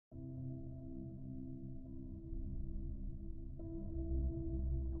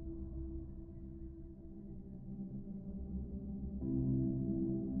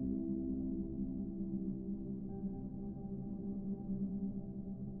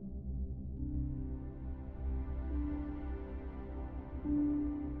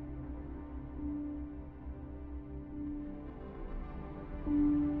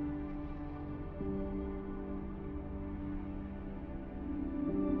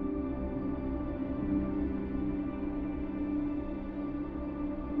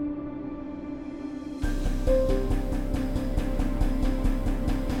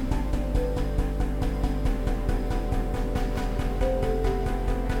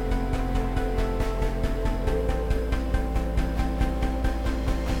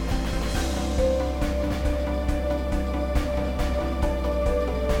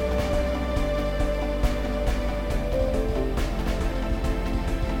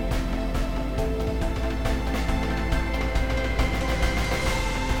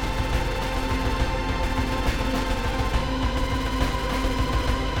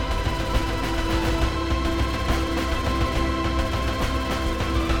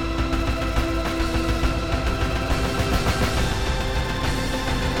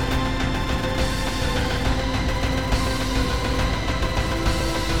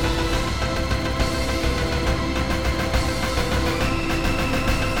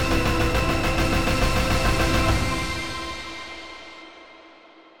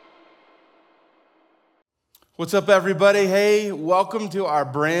What's up, everybody? Hey, welcome to our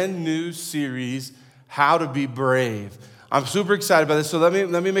brand new series, How to Be Brave. I'm super excited about this, so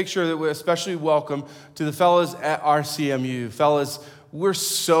let me make sure that we're especially welcome to the fellas at RCMU. Fellas, we're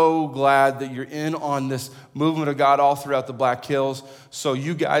so glad that you're in on this movement of God all throughout the Black Hills. So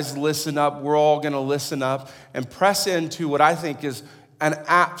you guys listen up. We're all going to listen up and press into what I think is an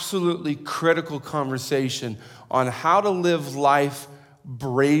absolutely critical conversation on how to live life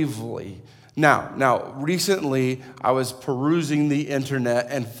bravely. Now, recently I was perusing the internet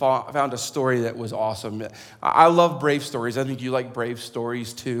and found a story that was awesome. I love brave stories. I think you like brave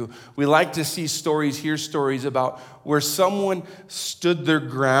stories too. We like to see stories, hear stories about where someone stood their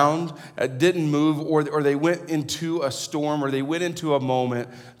ground, didn't move, or they went into a storm, or they went into a moment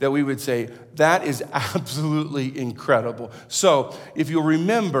that we would say, that is absolutely incredible. So if you'll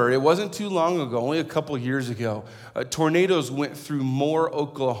remember, it wasn't too long ago, only a couple years ago, tornadoes went through Moore,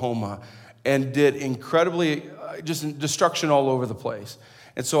 Oklahoma, and did incredibly just destruction all over the place.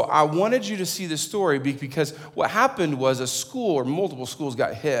 And so I wanted you to see this story because what happened was a school or multiple schools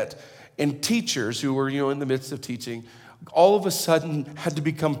got hit, and teachers who were in the midst of teaching all of a sudden had to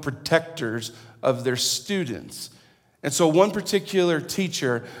become protectors of their students. And so one particular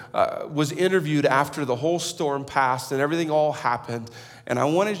teacher was interviewed after the whole storm passed and everything all happened. And I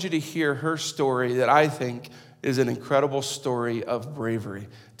wanted you to hear her story that I think is an incredible story of bravery.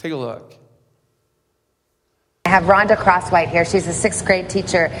 Take a look. I have Rhonda Crosswhite here. She's a sixth grade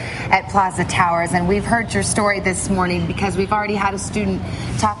teacher at Plaza Towers, and we've heard your story this morning because we've already had a student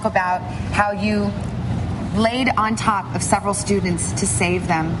talk about how you laid on top of several students to save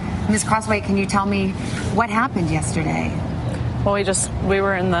them. Ms. Crosswhite, can you tell me what happened yesterday? Well, we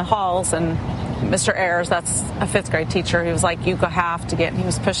were in the halls, and Mr. Ayers, that's a fifth grade teacher, he was like, you have to get, and he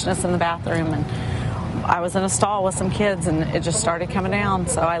was pushing us in the bathroom, and I was in a stall with some kids, and it just started coming down.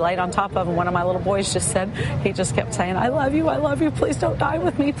 So I laid on top of him. One of my little boys just kept saying, I love you, please don't die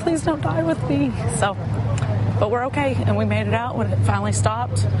with me, please don't die with me. So, but we're okay, and we made it out when it finally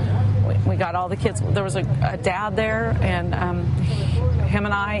stopped. We got all the kids. There was a dad there, and him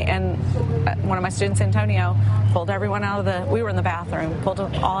and I and one of my students, Antonio, pulled everyone we were in the bathroom, pulled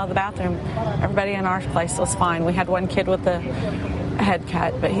them all out of the bathroom. Everybody in our place was fine. We had one kid with the head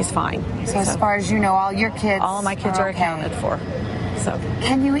cut, but he's fine. So as far as you know, all of my kids are okay. accounted for. So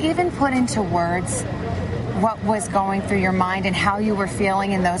can you even put into words what was going through your mind and how you were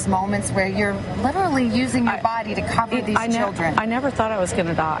feeling in those moments where you're literally using your body to cover these children? I never thought I was going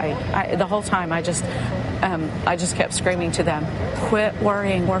to die. The whole time I just kept screaming to them, quit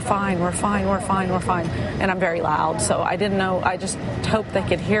worrying, we're fine, we're fine, we're fine, we're fine. And I'm very loud, so I didn't know. I just hoped they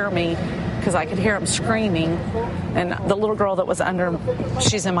could hear me, because I could hear them screaming. And the little girl that was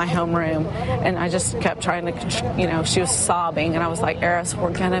she's in my homeroom, and I just kept trying to, she was sobbing, and I was like, Eris,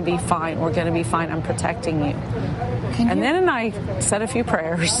 we're going to be fine, I'm protecting you. Then I said a few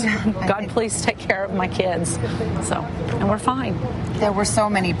prayers. God, please take care of my kids. And we're fine. There were so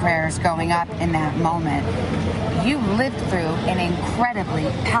many prayers going up in that moment. You lived through an incredibly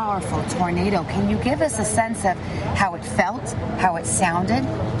powerful tornado. Can you give us a sense of how it felt, how it sounded?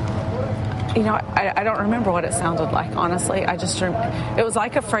 I don't remember what it sounded like, honestly. It was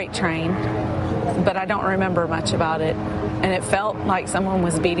like a freight train, but I don't remember much about it. And it felt like someone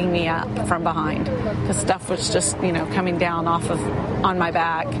was beating me up from behind, because stuff was just, coming down on my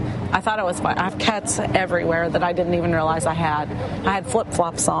back. I thought it was fine. I have cuts everywhere that I didn't even realize I had. I had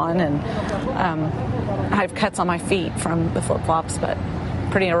flip-flops on, and I have cuts on my feet from the flip-flops, but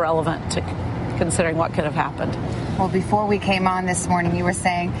pretty irrelevant to considering what could have happened. Well, before we came on this morning, you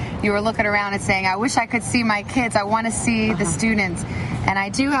were looking around and saying, I wish I could see my kids. I want to see the students. And I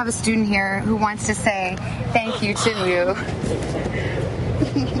do have a student here who wants to say thank you to you.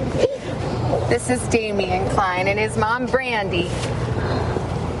 This is Damian Klein and his mom, Brandy.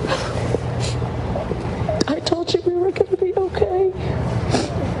 I told you we were going to be okay.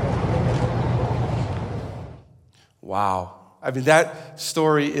 Wow. That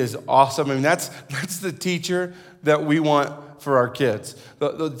story is awesome. That's the teacher that we want for our kids.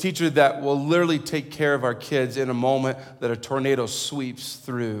 The teacher that will literally take care of our kids in a moment that a tornado sweeps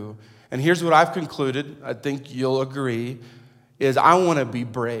through. And here's what I've concluded, I think you'll agree, is I want to be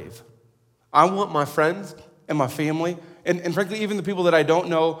brave. I want my friends and my family, and frankly, even the people that I don't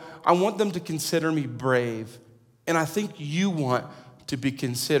know, I want them to consider me brave. And I think you want to be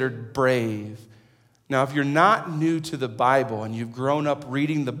considered brave. Now, if you're not new to the Bible and you've grown up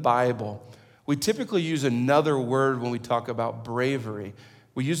reading the Bible, we typically use another word when we talk about bravery.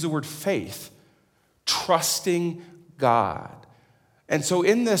 We use the word faith, trusting God. And so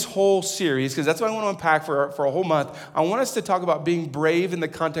in this whole series, because that's what I want to unpack for a whole month, I want us to talk about being brave in the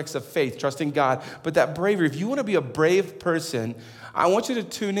context of faith, trusting God. But that bravery, if you want to be a brave person, I want you to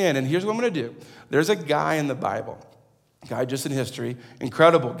tune in. And here's what I'm going to do. There's a guy in the Bible, a guy just in history,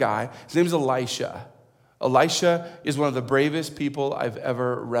 incredible guy. His name is Elisha. Elisha is one of the bravest people I've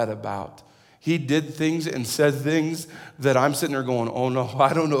ever read about. He did things and said things that I'm sitting there going, oh no,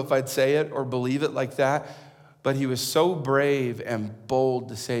 I don't know if I'd say it or believe it like that. But he was so brave and bold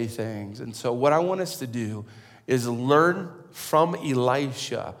to say things. And so what I want us to do is learn from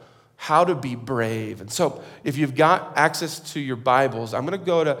Elisha how to be brave. And so if you've got access to your Bibles, I'm going to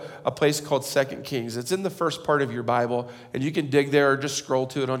go to a place called 2 Kings. It's in the first part of your Bible, and you can dig there or just scroll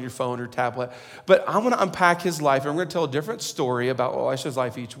to it on your phone or tablet. But I'm going to unpack his life, and we're going to tell a different story about Elisha's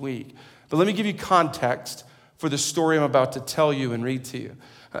life each week. But let me give you context for the story I'm about to tell you and read to you.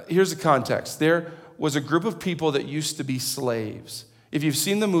 Here's the context. There was a group of people that used to be slaves. If you've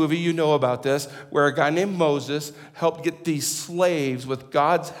seen the movie, you know about this, where a guy named Moses helped get these slaves with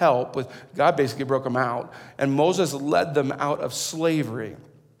God's help. God basically broke them out, and Moses led them out of slavery.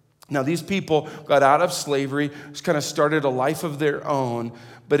 Now, these people got out of slavery, just kind of started a life of their own,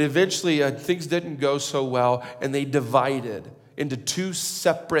 but eventually things didn't go so well, and they divided into two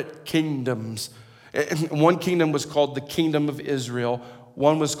separate kingdoms. And one kingdom was called the Kingdom of Israel.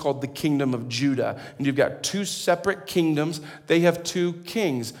 One was called the Kingdom of Judah. And you've got two separate kingdoms. They have two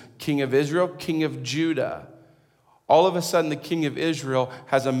kings, King of Israel, King of Judah. All of a sudden, the King of Israel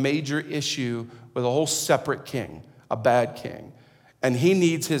has a major issue with a whole separate king, a bad king. And he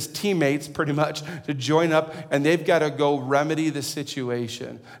needs his teammates pretty much to join up, and they've got to go remedy the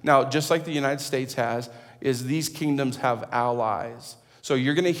situation. Now, just like the United States has, is these kingdoms have allies. So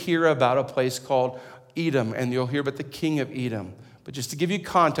you're going to hear about a place called Edom, and you'll hear about the king of Edom. But just to give you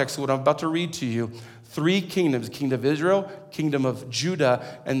context of what I'm about to read to you, three kingdoms, Kingdom of Israel, Kingdom of Judah,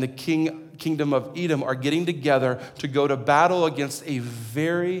 and the Kingdom of Edom are getting together to go to battle against a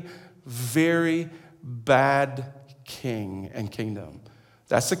very, very bad king and kingdom.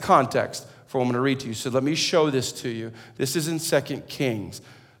 That's the context for what I'm going to read to you. So let me show this to you. This is in 2 Kings.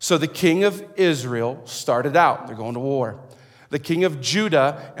 So the king of Israel started out. They're going to war. The king of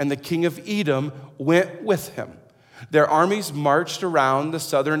Judah and the king of Edom went with him. Their armies marched around the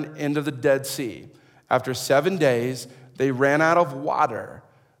southern end of the Dead Sea. After 7 days, they ran out of water.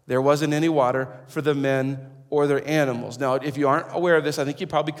 There wasn't any water for the men or their animals. Now, if you aren't aware of this, I think you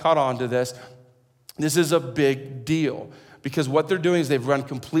probably caught on to this. This is a big deal because what they're doing is they've run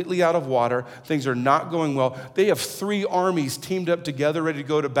completely out of water. Things are not going well. They have 3 armies teamed up together, ready to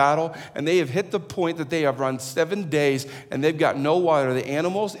go to battle, and they have hit the point that they have run 7 days, and they've got no water. The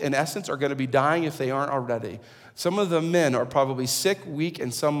animals, in essence, are going to be dying if they aren't already. Some of the men are probably sick, weak,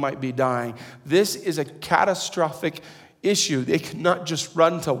 and some might be dying. This is a catastrophic issue. They cannot just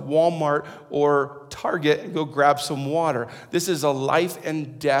run to Walmart or Target and go grab some water. This is a life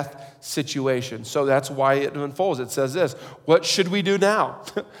and death situation. So that's why it unfolds. It says this, "What should we do now?"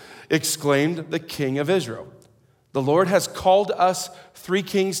 exclaimed the king of Israel. "The Lord has called us 3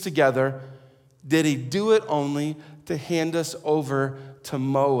 kings together. Did he do it only to hand us over to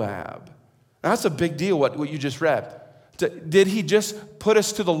Moab?" Now, that's a big deal, what you just read. Did he just put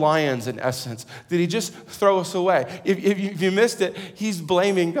us to the lions, in essence? Did he just throw us away? If you missed it, he's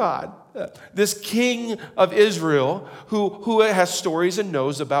blaming God. This king of Israel, who has stories and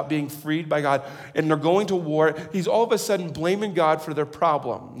knows about being freed by God, and they're going to war, he's all of a sudden blaming God for their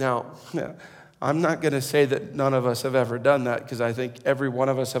problem. Now, I'm not going to say that none of us have ever done that, because I think every one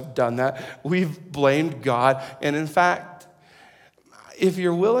of us have done that. We've blamed God, and in fact, if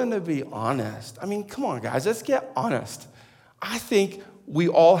you're willing to be honest, I mean, come on, guys, let's get honest. I think we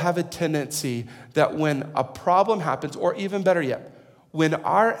all have a tendency that when a problem happens, or even better yet, when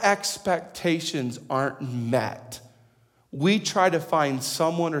our expectations aren't met, we try to find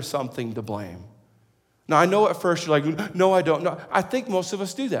someone or something to blame. Now, I know at first you're like, no, I don't. No, I think most of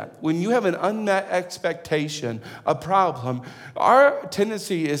us do that. When you have an unmet expectation, a problem, our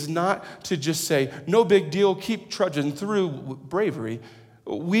tendency is not to just say, no big deal, keep trudging through bravery.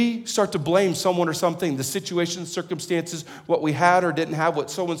 We start to blame someone or something, the situation, circumstances, what we had or didn't have, what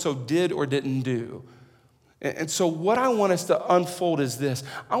so-and-so did or didn't do. And so what I want us to unfold is this.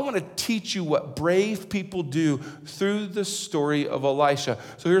 I want to teach you what brave people do through the story of Elisha.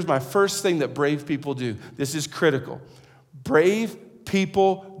 So here's my first thing that brave people do. This is critical. Brave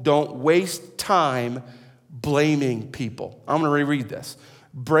people don't waste time blaming people. I'm going to reread this.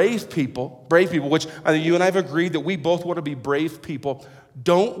 Brave people, which I think you and I have agreed that we both want to be brave people,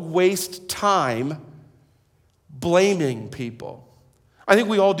 don't waste time blaming people. I think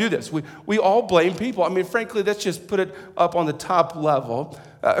we all do this. We all blame people. I mean, frankly, let's just put it up on the top level.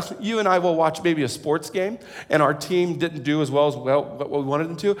 You and I will watch maybe a sports game, and our team didn't do as well what we wanted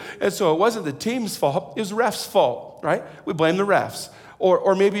them to, and so it wasn't the team's fault, it was the ref's fault, right? We blame the refs.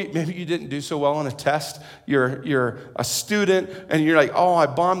 Or maybe you didn't do so well on a test. You're a student, and you're like, oh, I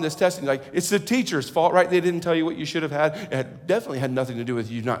bombed this test. And you're like, it's the teacher's fault, right? They didn't tell you what you should have had. It definitely had nothing to do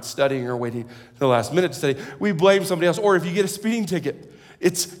with you not studying or waiting to the last minute to study. We blame somebody else. Or if you get a speeding ticket,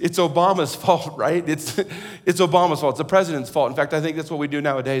 it's Obama's fault, right? It's Obama's fault. It's the president's fault. In fact, I think that's what we do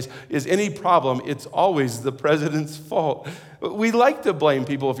nowadays, is any problem, it's always the president's fault. We like to blame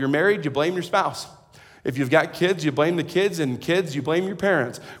people. If you're married, you blame your spouse. If you've got kids, you blame the kids, and kids, you blame your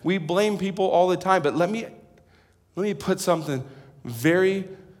parents. We blame people all the time, but let me put something very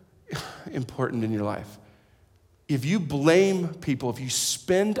important in your life. If you blame people, if you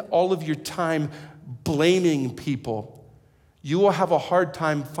spend all of your time blaming people, you will have a hard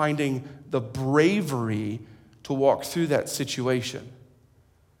time finding the bravery to walk through that situation.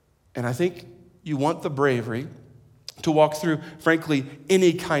 And I think you want the bravery to walk through, frankly,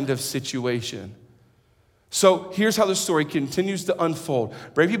 any kind of situation. So here's how the story continues to unfold.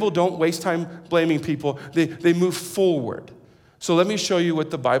 Brave people don't waste time blaming people. They move forward. So let me show you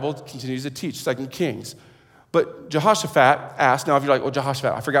what the Bible continues to teach, 2 Kings. But Jehoshaphat asked, now if you're like, oh,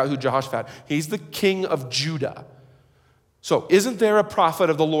 Jehoshaphat, I forgot who Jehoshaphat. He's the king of Judah. So isn't there a prophet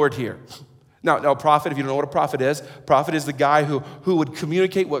of the Lord here? Now, a prophet, if you don't know what a prophet is the guy who would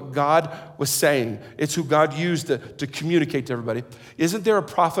communicate what God was saying. It's who God used to communicate to everybody. Isn't there a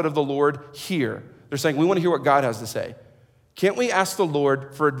prophet of the Lord here? They're saying, we want to hear what God has to say. Can't we ask the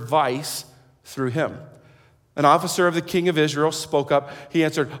Lord for advice through him? An officer of the king of Israel spoke up. He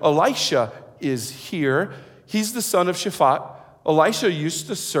answered, Elisha is here. He's the son of Shaphat. Elisha used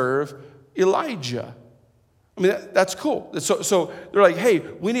to serve Elijah. I mean, that's cool. So they're like, hey,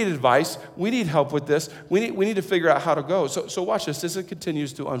 we need advice. We need help with this. We need to figure out how to go. So watch this. This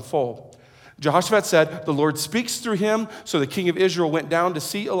continues to unfold. Jehoshaphat said, the Lord speaks through him. So the king of Israel went down to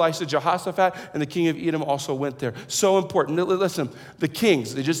see Elisha. Jehoshaphat and the king of Edom also went there. So important. Listen, the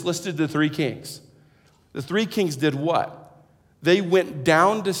kings, they just listed the 3 kings. The 3 kings did what? They went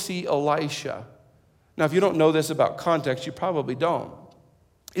down to see Elisha. Now, if you don't know this about context, you probably don't.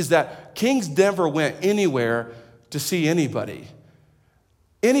 Is that kings never went anywhere to see anybody.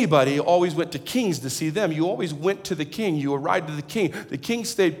 Anybody always went to kings to see them. You always went to the king. You arrived to the king. The king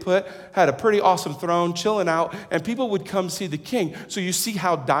stayed put, had a pretty awesome throne, chilling out, and people would come see the king. So you see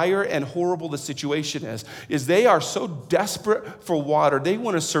how dire and horrible the situation is they are so desperate for water. They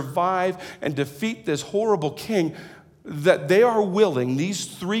want to survive and defeat this horrible king that they are willing, these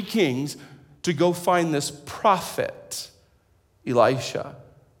 3 kings, to go find this prophet, Elisha.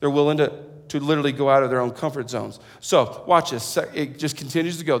 They're willing to literally go out of their own comfort zones. So watch this. It just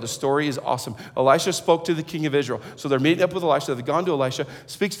continues to go. The story is awesome. Elisha spoke to the king of Israel. So they're meeting up with Elisha. They've gone to Elisha,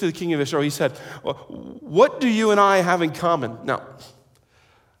 speaks to the king of Israel. He said, what do you and I have in common? Now,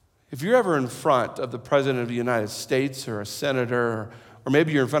 if you're ever in front of the president of the United States or a senator, or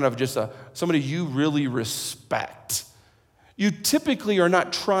maybe you're in front of just somebody you really respect, you typically are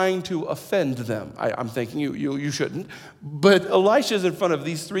not trying to offend them. I'm thinking you shouldn't. But Elisha's in front of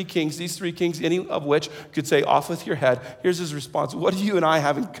these 3 kings, any of which could say, off with your head. Here's his response. What do you and I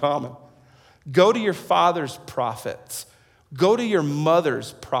have in common? Go to your father's prophets. Go to your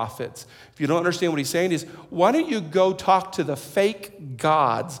mother's prophets. If you don't understand what he's saying is, why don't you go talk to the fake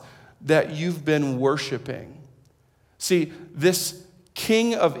gods that you've been worshiping? See, this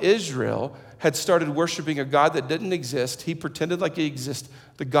king of Israel had started worshiping a God that didn't exist. He pretended like he existed,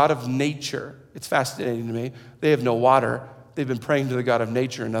 the God of nature. It's fascinating to me. They have no water. They've been praying to the God of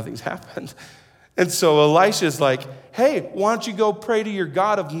nature and nothing's happened. And so Elisha's like, hey, why don't you go pray to your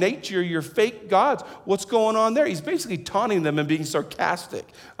God of nature, your fake gods? What's going on there? He's basically taunting them and being sarcastic.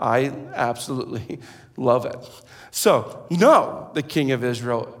 I absolutely love it. So, no, the king of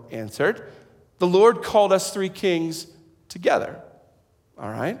Israel answered. The Lord called us 3 kings together.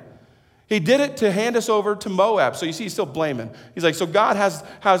 All right? He did it to hand us over to Moab. So you see, he's still blaming. He's like, so God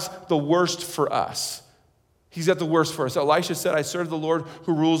has the worst for us. He's got the worst for us. Elisha said, I serve the Lord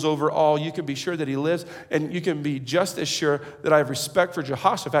who rules over all. You can be sure that he lives, and you can be just as sure that I have respect for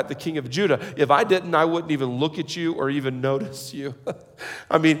Jehoshaphat, the king of Judah. If I didn't, I wouldn't even look at you or even notice you.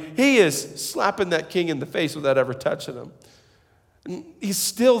 I mean, he is slapping that king in the face without ever touching him. And he's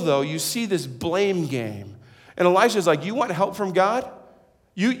still, though, you see this blame game. And Elisha's like, you want help from God?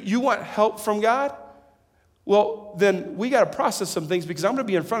 You want help from God? Well, then we got to process some things because I'm going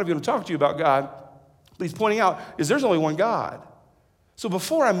to be in front of you and talk to you about God. But he's pointing out is there's only one God. So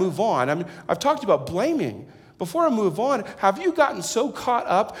before I move on, I've talked about blaming, before I move on, have you gotten so caught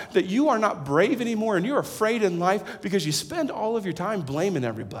up that you are not brave anymore and you're afraid in life because you spend all of your time blaming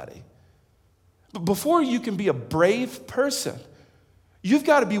everybody? But before you can be a brave person, you've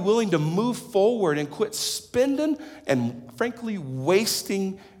got to be willing to move forward and quit spending and, frankly,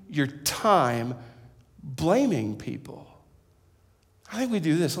 wasting your time blaming people. I think we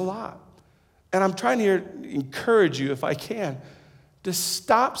do this a lot. And I'm trying to encourage you, if I can, to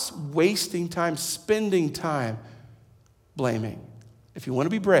stop wasting time, spending time blaming. If you want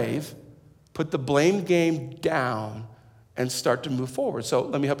to be brave, put the blame game down and start to move forward. So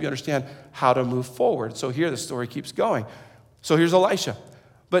let me help you understand how to move forward. So here the story keeps going. So here's Elisha.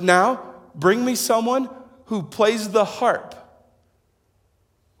 But now, bring me someone who plays the harp.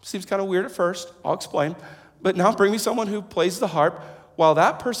 Seems kind of weird at first. I'll explain. But now bring me someone who plays the harp. While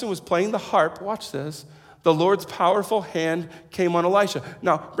that person was playing the harp, watch this, the Lord's powerful hand came on Elisha.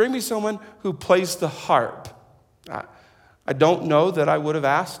 Now, bring me someone who plays the harp. I don't know that I would have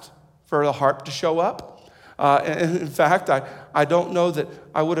asked for the harp to show up. And in fact, I don't know that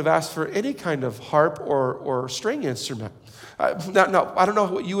I would have asked for any kind of harp or string instrument. Now, I don't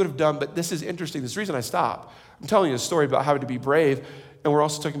know what you would have done, but this is interesting. This is the reason I stopped. I'm telling you a story about having to be brave, and we're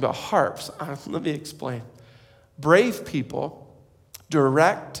also talking about harps. Let me explain. Brave people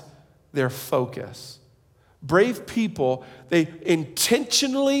direct their focus. Brave people, they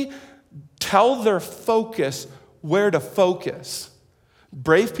intentionally tell their focus where to focus.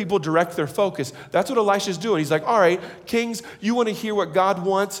 Brave people direct their focus. That's what Elisha's doing. He's like, all right, kings, you want to hear what God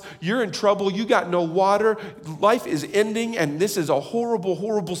wants? You're in trouble. You got no water. Life is ending, and this is a horrible,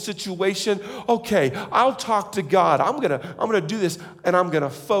 horrible situation. Okay, I'll talk to God. I'm gonna do this, and I'm gonna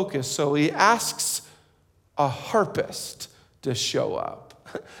focus. So he asks a harpist to show up.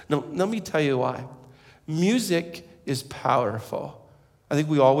 Now, let me tell you why. Music is powerful. I think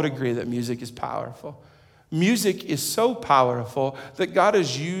we all would agree that music is powerful. Music is so powerful that God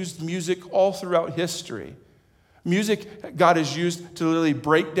has used music all throughout history. Music, God has used to literally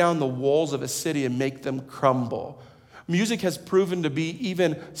break down the walls of a city and make them crumble. Music has proven to be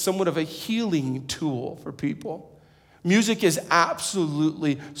even somewhat of a healing tool for people. Music is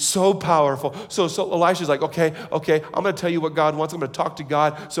absolutely so powerful. So Elisha's like, okay, I'm going to tell you what God wants. I'm going to talk to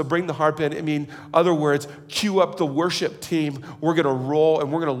God. So bring the harp in. In other words, cue up the worship team. We're going to roll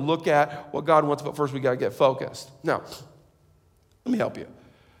and we're going to look at what God wants. But first, we got to get focused. Now, let me help you.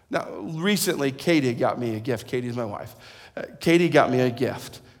 Now, recently, Katie got me a gift. Katie's my wife. Katie got me a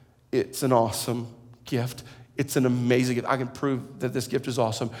gift. It's an awesome gift. It's an amazing gift. I can prove that this gift is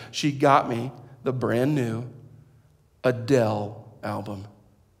awesome. She got me the brand new Adele album.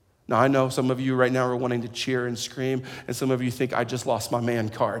 Now, I know some of you right now are wanting to cheer and scream, and some of you think I just lost my man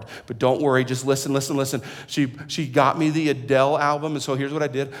card. But don't worry, just listen. She got me the Adele album, and so here's what I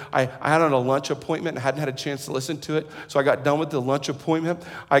did. I had on a lunch appointment and hadn't had a chance to listen to it, so I got done with the lunch appointment.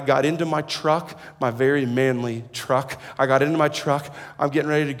 I got into my truck, my very manly truck. I got into my truck. I'm getting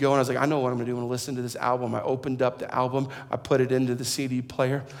ready to go, and I was like, I know what I'm going to do. I'm going to listen to this album. I opened up the album. I put it into the CD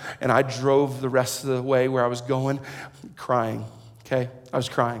player, and I drove the rest of the way where I was going crying. Okay, I was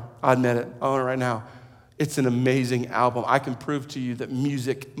crying. I admit it. I own it right now. It's an amazing album. I can prove to you that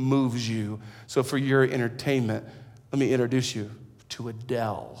music moves you. So for your entertainment, let me introduce you to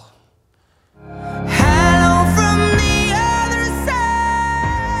Adele. Hello from the other side.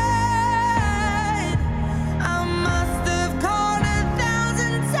 I must have called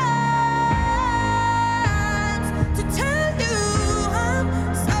 1,000 times to tell you I'm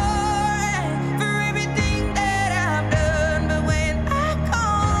sorry for everything that I've done. But when I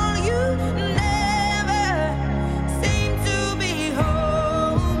call, you never seem to be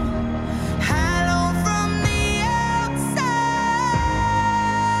home. Hello from the outside.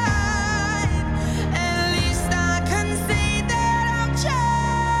 At least I can say that I've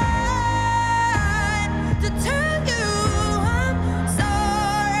tried to tell you I'm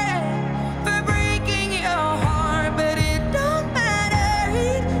sorry for breaking your heart, but it don't matter.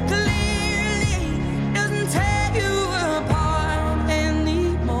 It clearly doesn't tear you apart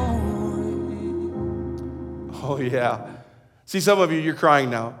anymore. Oh, yeah. See, some of you, you're crying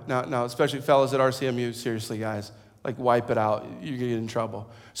now. Now, especially fellas at RCMU, seriously, guys, like wipe it out. You're gonna get in trouble.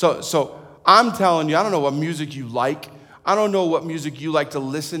 So I'm telling you, I don't know what music you like. I don't know what music you like to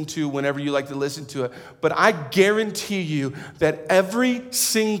listen to whenever you like to listen to it, but I guarantee you that every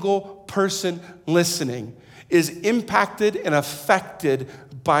single person listening is impacted and affected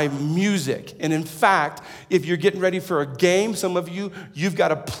by music. And in fact, if you're getting ready for a game, some of you, you've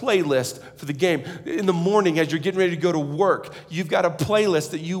got a playlist for the game. In the morning, as you're getting ready to go to work, you've got a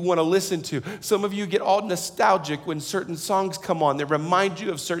playlist that you want to listen to. Some of you get all nostalgic when certain songs come on that remind you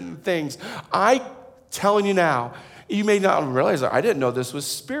of certain things. I telling you now, you may not realize I didn't know this was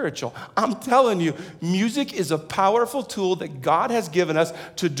spiritual. I'm telling you, music is a powerful tool that God has given us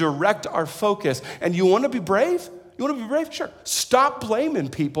to direct our focus. And you want to be brave? You want to be brave? Sure. Stop blaming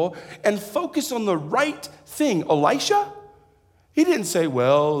people and focus on the right thing. Elisha, he didn't say,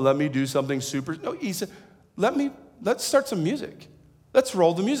 well, let me do something super. No, he said, let's start some music. Let's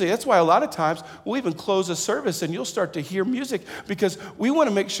roll the music. That's why a lot of times we'll even close a service and you'll start to hear music because we want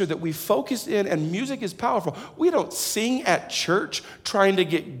to make sure that we focus in, and music is powerful. We don't sing at church trying to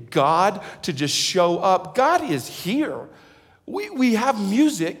get God to just show up. God is here. We have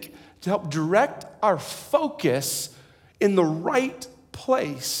music to help direct our focus in the right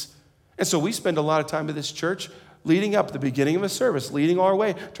place. And so we spend a lot of time at this church leading up the beginning of a service, leading our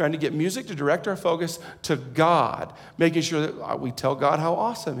way, trying to get music to direct our focus to God, making sure that we tell God how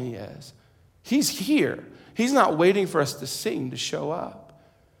awesome he is. He's here. He's not waiting for us to sing to show up.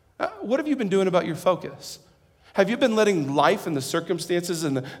 What have you been doing about your focus? Have you been letting life and the circumstances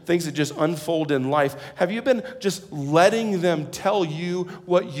and the things that just unfold in life, have you been just letting them tell you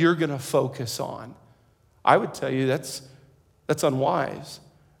what you're going to focus on? I would tell you that's unwise.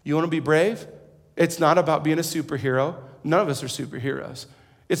 You want to be brave? It's not about being a superhero. None of us are superheroes.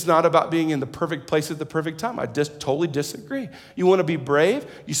 It's not about being in the perfect place at the perfect time. I just totally disagree. You want to be brave?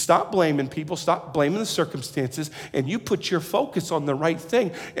 You stop blaming people, stop blaming the circumstances, and you put your focus on the right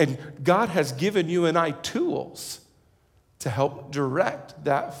thing. And God has given you and I tools to help direct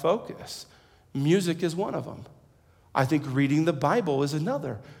that focus. Music is one of them. I think reading the Bible is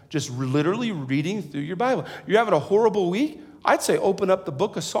another. Just literally reading through your Bible. You're having a horrible week? I'd say open up the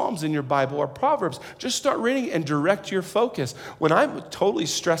book of Psalms in your Bible or Proverbs. Just start reading and direct your focus. When I'm totally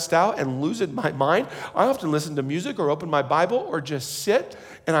stressed out and losing my mind, I often listen to music or open my Bible or just sit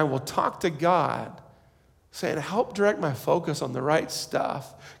and I will talk to God, saying, help direct my focus on the right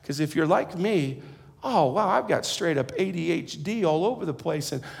stuff. Because if you're like me, oh, wow, I've got straight up ADHD all over the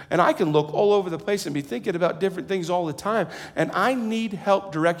place. And I can look all over the place and be thinking about different things all the time. And I need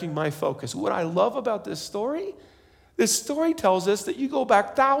help directing my focus. What I love about this story tells us that you go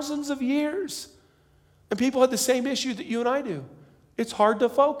back thousands of years and people had the same issue that you and I do. It's hard to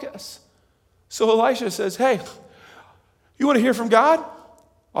focus. So Elisha says, hey, you want to hear from God?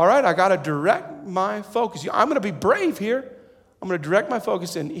 All right, I got to direct my focus. I'm going to be brave here. I'm going to direct my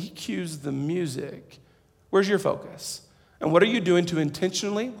focus, and he cues the music. Where's your focus? And what are you doing to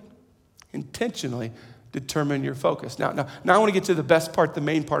intentionally determine your focus? Now I want to get to the best part, the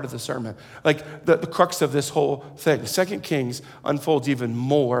main part of the sermon, like the crux of this whole thing. 2 Kings unfolds even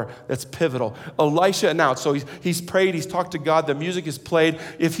more. That's pivotal. Elisha announced, so he's prayed, he's talked to God, the music is played.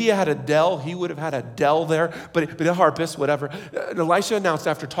 If he had a dell, he would have had a dell there, but a harpist, whatever. And Elisha announced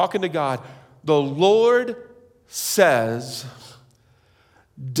after talking to God, the Lord says,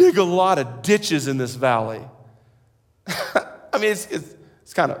 dig a lot of ditches in this valley. I mean,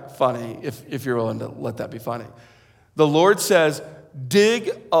 it's kind of funny if you're willing to let that be funny. The Lord says,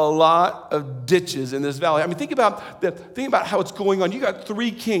 dig a lot of ditches in this valley. I mean, think about how it's going on. You got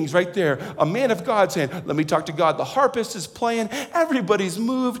 3 kings right there. A man of God saying, let me talk to God. The harpist is playing. Everybody's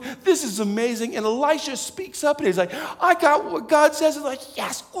moved. This is amazing. And Elisha speaks up and he's like, I got what God says. And like,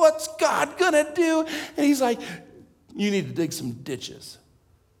 yes, what's God gonna do? And he's like, you need to dig some ditches.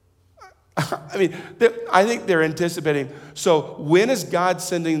 I mean, I think they're anticipating. So when is God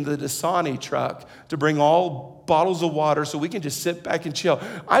sending the Dasani truck to bring all bottles of water so we can just sit back and chill?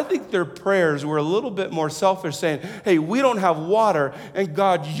 I think their prayers were a little bit more selfish, saying, hey, we don't have water, and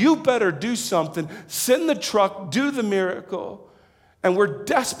God, you better do something. Send the truck, do the miracle. And we're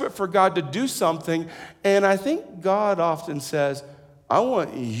desperate for God to do something. And I think God often says, I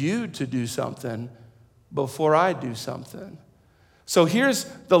want you to do something before I do something. So here's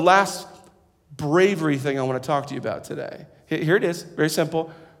the last bravery thing I want to talk to you about today. Here it is, very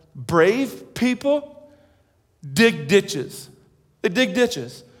simple. Brave people dig ditches. They dig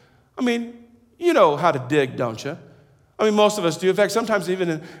ditches. I mean, you know how to dig, don't you? I mean, most of us do. In fact, sometimes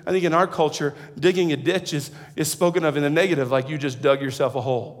even I think in our culture, digging a ditch is spoken of in the negative, like you just dug yourself a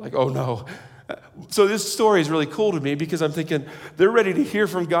hole. Like, oh no. So this story is really cool to me because I'm thinking they're ready to hear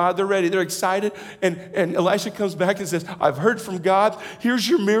from God. They're ready. They're excited. And Elisha comes back and says, I've heard from God. Here's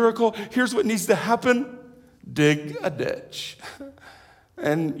your miracle. Here's what needs to happen. Dig a ditch.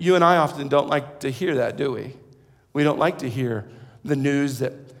 And you and I often don't like to hear that, do we? We don't like to hear the news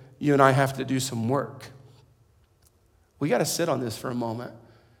that you and I have to do some work. We got to sit on this for a moment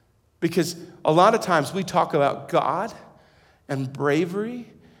because a lot of times we talk about God and bravery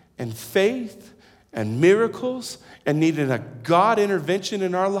and faith and miracles and needing a God intervention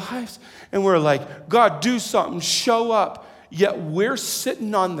in our lives. And we're like, God, do something, show up. Yet we're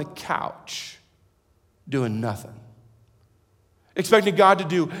sitting on the couch doing nothing. Expecting God to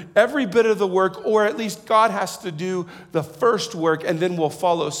do every bit of the work, or at least God has to do the first work and then we'll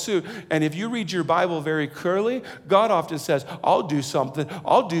follow suit. And if you read your Bible very clearly, God often says, I'll do something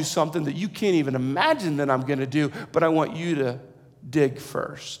that you can't even imagine that I'm going to do, but I want you to dig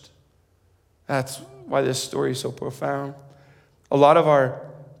first. That's why this story is so profound. A lot of our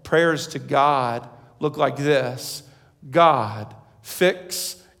prayers to God look like this: God,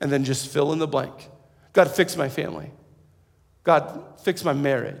 fix, and then just fill in the blank. God, fix my family. God, fix my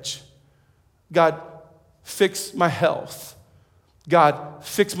marriage. God, fix my health. God,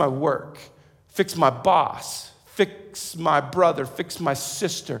 fix my work. Fix my boss. Fix my brother. Fix my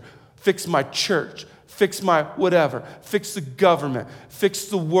sister. Fix my church. Fix my whatever. Fix the government. Fix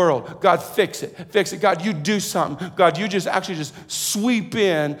the world. God, fix it. Fix it. God, you do something. God, you just sweep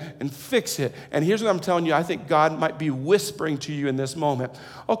in and fix it. And here's what I'm telling you. I think God might be whispering to you in this moment.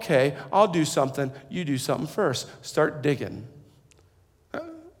 Okay, I'll do something. You do something first. Start digging.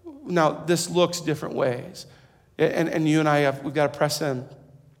 Now, this looks different ways. And you and we've got to press in.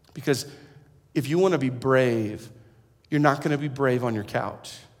 Because if you want to be brave, you're not going to be brave on your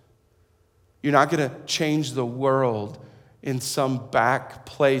couch. You're not going to change the world in some back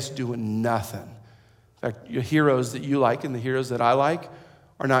place doing nothing. In fact, your heroes that you like and the heroes that I like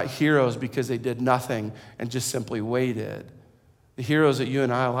are not heroes because they did nothing and just simply waited. The heroes that you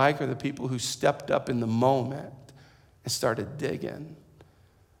and I like are the people who stepped up in the moment and started digging.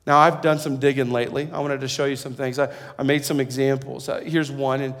 Now, I've done some digging lately. I wanted to show you some things. I made some examples. Here's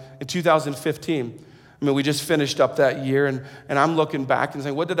one. In 2015, we just finished up that year, and I'm looking back and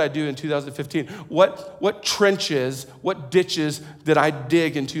saying, what did I do in 2015? What trenches, what ditches did I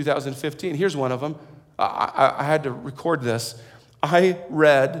dig in 2015? Here's one of them. I had to record this. I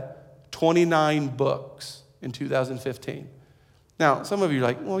read 29 books in 2015. Now, some of you are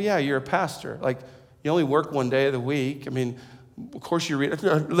like, well, yeah, you're a pastor. Like, you only work one day of the week. Of course you read.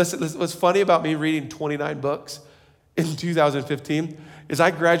 Listen, what's funny about me reading 29 books in 2015 is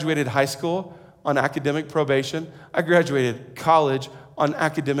I graduated high school on academic probation. I graduated college on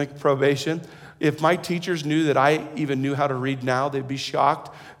academic probation. If my teachers knew that I even knew how to read now, they'd be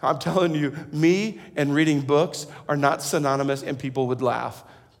shocked. I'm telling you, me and reading books are not synonymous, and people would laugh.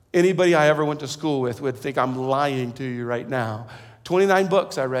 Anybody I ever went to school with would think I'm lying to you right now. 29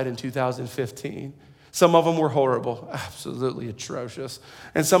 books I read in 2015. Some of them were horrible, absolutely atrocious.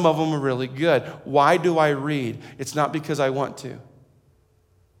 And some of them were really good. Why do I read? It's not because I want to. Let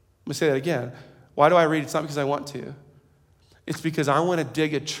me say that again. Why do I read? It's not because I want to. It's because I want to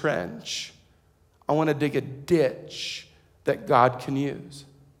dig a trench. I want to dig a ditch that God can use.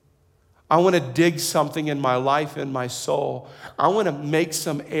 I want to dig something in my life, in my soul. I want to make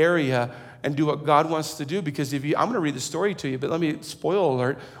some area and do what God wants to do, because I'm going to read the story to you, but let me spoil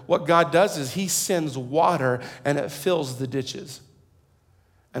alert. What God does is he sends water and it fills the ditches.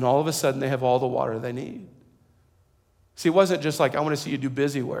 And all of a sudden they have all the water they need. See, it wasn't just like, I want to see you do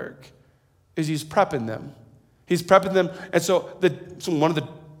busy work. He's prepping them. He's prepping them. And so one of the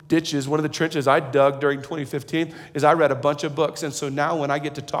ditches, one of the trenches I dug during 2015 is I read a bunch of books. And so now when I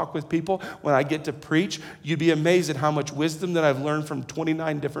get to talk with people, when I get to preach, you'd be amazed at how much wisdom that I've learned from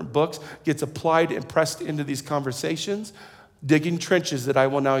 29 different books gets applied and pressed into these conversations, digging trenches that I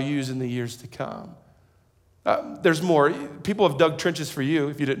will now use in the years to come. There's more. People have dug trenches for you,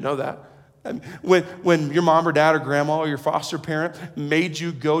 if you didn't know that. When your mom or dad or grandma or your foster parent made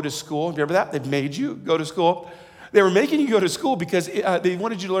you go to school, remember that? They made you go to school. They were making you go to school because they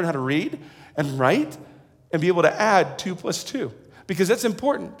wanted you to learn how to read and write and be able to add 2 + 2, because that's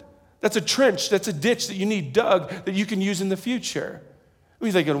important. That's a trench, that's a ditch that you need dug that you can use in the future.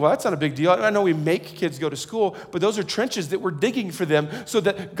 We're thinking, well, that's not a big deal. I know we make kids go to school, but those are trenches that we're digging for them so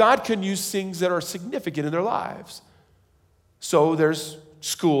that God can use things that are significant in their lives. So there's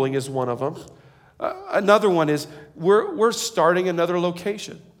schooling is one of them. Another one is we're starting another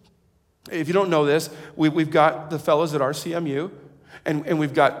location. If you don't know this, we've got the fellows at RCMU, and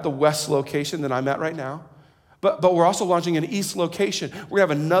we've got the West location that I'm at right now. But we're also launching an East location. We're going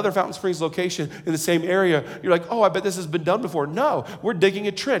to have another Fountain Springs location in the same area. You're like, oh, I bet this has been done before. No, we're digging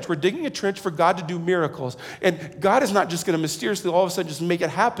a trench. We're digging a trench for God to do miracles. And God is not just going to mysteriously all of a sudden just make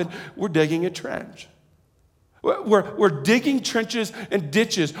it happen. We're digging a trench. We're digging trenches and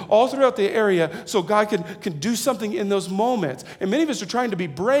ditches all throughout the area so God can do something in those moments. And many of us are trying to be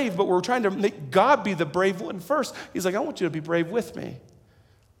brave, but we're trying to make God be the brave one first. He's like, I want you to be brave with me.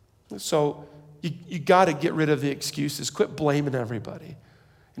 So you got to get rid of the excuses. Quit blaming everybody.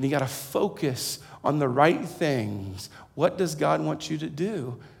 And you got to focus on the right things. What does God want you to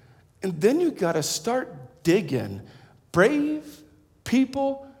do? And then you got to start digging. Brave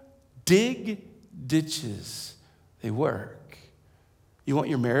people dig ditches, they work. You want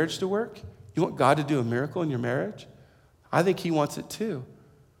your marriage to work? You want God to do a miracle in your marriage? I think he wants it too.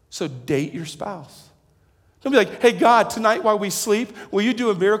 So date your spouse. Don't be like, hey, God, tonight while we sleep, will you do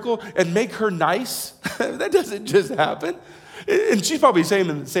a miracle and make her nice? That doesn't just happen. And she's probably saying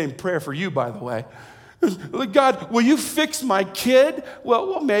the same prayer for you, by the way. Like, God, will you fix my kid?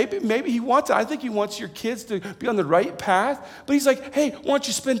 Well, maybe he wants it. I think he wants your kids to be on the right path. But he's like, hey, why don't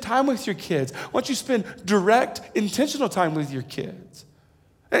you spend time with your kids? Why don't you spend direct, intentional time with your kids?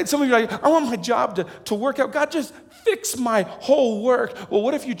 And some of you are like, I want my job to work out. God, just fix my whole work. Well,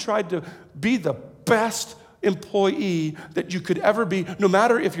 what if you tried to be the best employee that you could ever be, no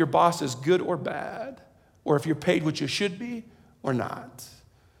matter if your boss is good or bad, or if you're paid what you should be or not?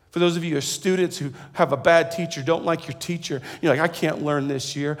 For those of you who are students who have a bad teacher, don't like your teacher, you're like, I can't learn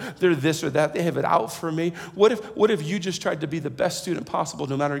this year. They're this or that. They have it out for me. What if you just tried to be the best student possible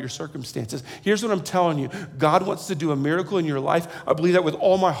no matter your circumstances? Here's what I'm telling you. God wants to do a miracle in your life. I believe that with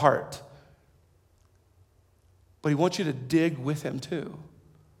all my heart. But he wants you to dig with him too,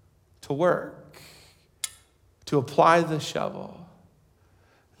 to work, to apply the shovel.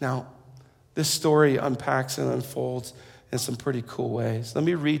 Now, this story unpacks and unfolds in some pretty cool ways. Let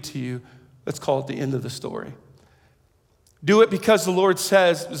me read to you, let's call it the end of the story. Do it because the Lord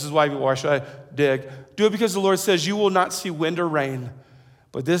says, this is why should I dig? Do it because the Lord says, you will not see wind or rain,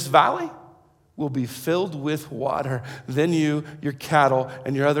 but this valley will be filled with water. Then you, your cattle,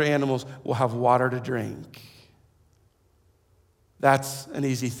 and your other animals will have water to drink. That's an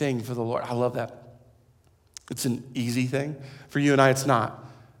easy thing for the Lord. I love that. It's an easy thing. For you and I, it's not.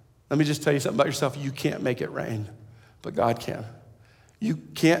 Let me just tell you something about yourself. You can't make it rain, but God can. You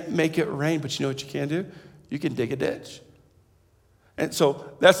can't make it rain, but you know what you can do? You can dig a ditch. And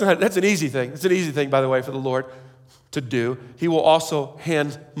so that's an easy thing. It's an easy thing, by the way, for the Lord to do. He will also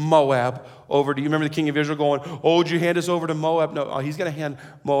hand Moab over. Do you remember the king of Israel going, oh, would you hand us over to Moab? No, he's going to hand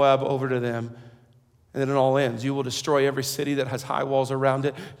Moab over to them. And then it all ends. You will destroy every city that has high walls around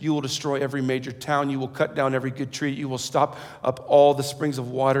it. You will destroy every major town. You will cut down every good tree. You will stop up all the springs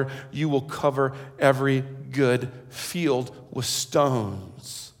of water. You will cover every good field with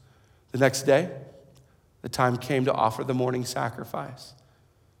stones. The next day, the time came to offer the morning sacrifice.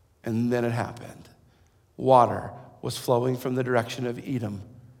 And then it happened. Water was flowing from the direction of Edom.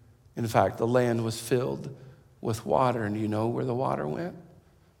 In fact, the land was filled with water. And you know where the water went?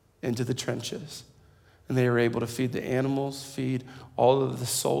 Into the trenches. And they were able to feed the animals, feed all of the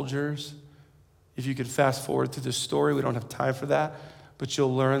soldiers. If you could fast forward through the story, we don't have time for that, but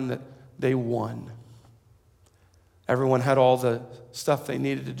you'll learn that they won. Everyone had all the stuff they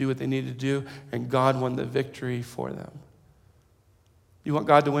needed to do what they needed to do, and God won the victory for them. You want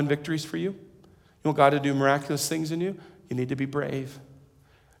God to win victories for you? You want God to do miraculous things in you? You need to be brave.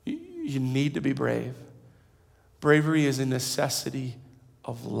 You need to be brave. Bravery is a necessity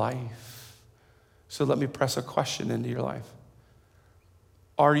of life. So let me press a question into your life.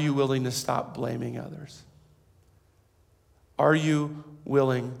 Are you willing to stop blaming others? Are you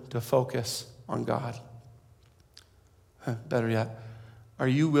willing to focus on God? Better yet, are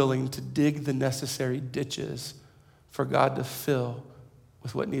you willing to dig the necessary ditches for God to fill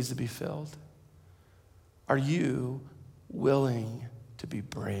with what needs to be filled? Are you willing to be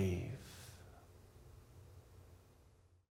brave?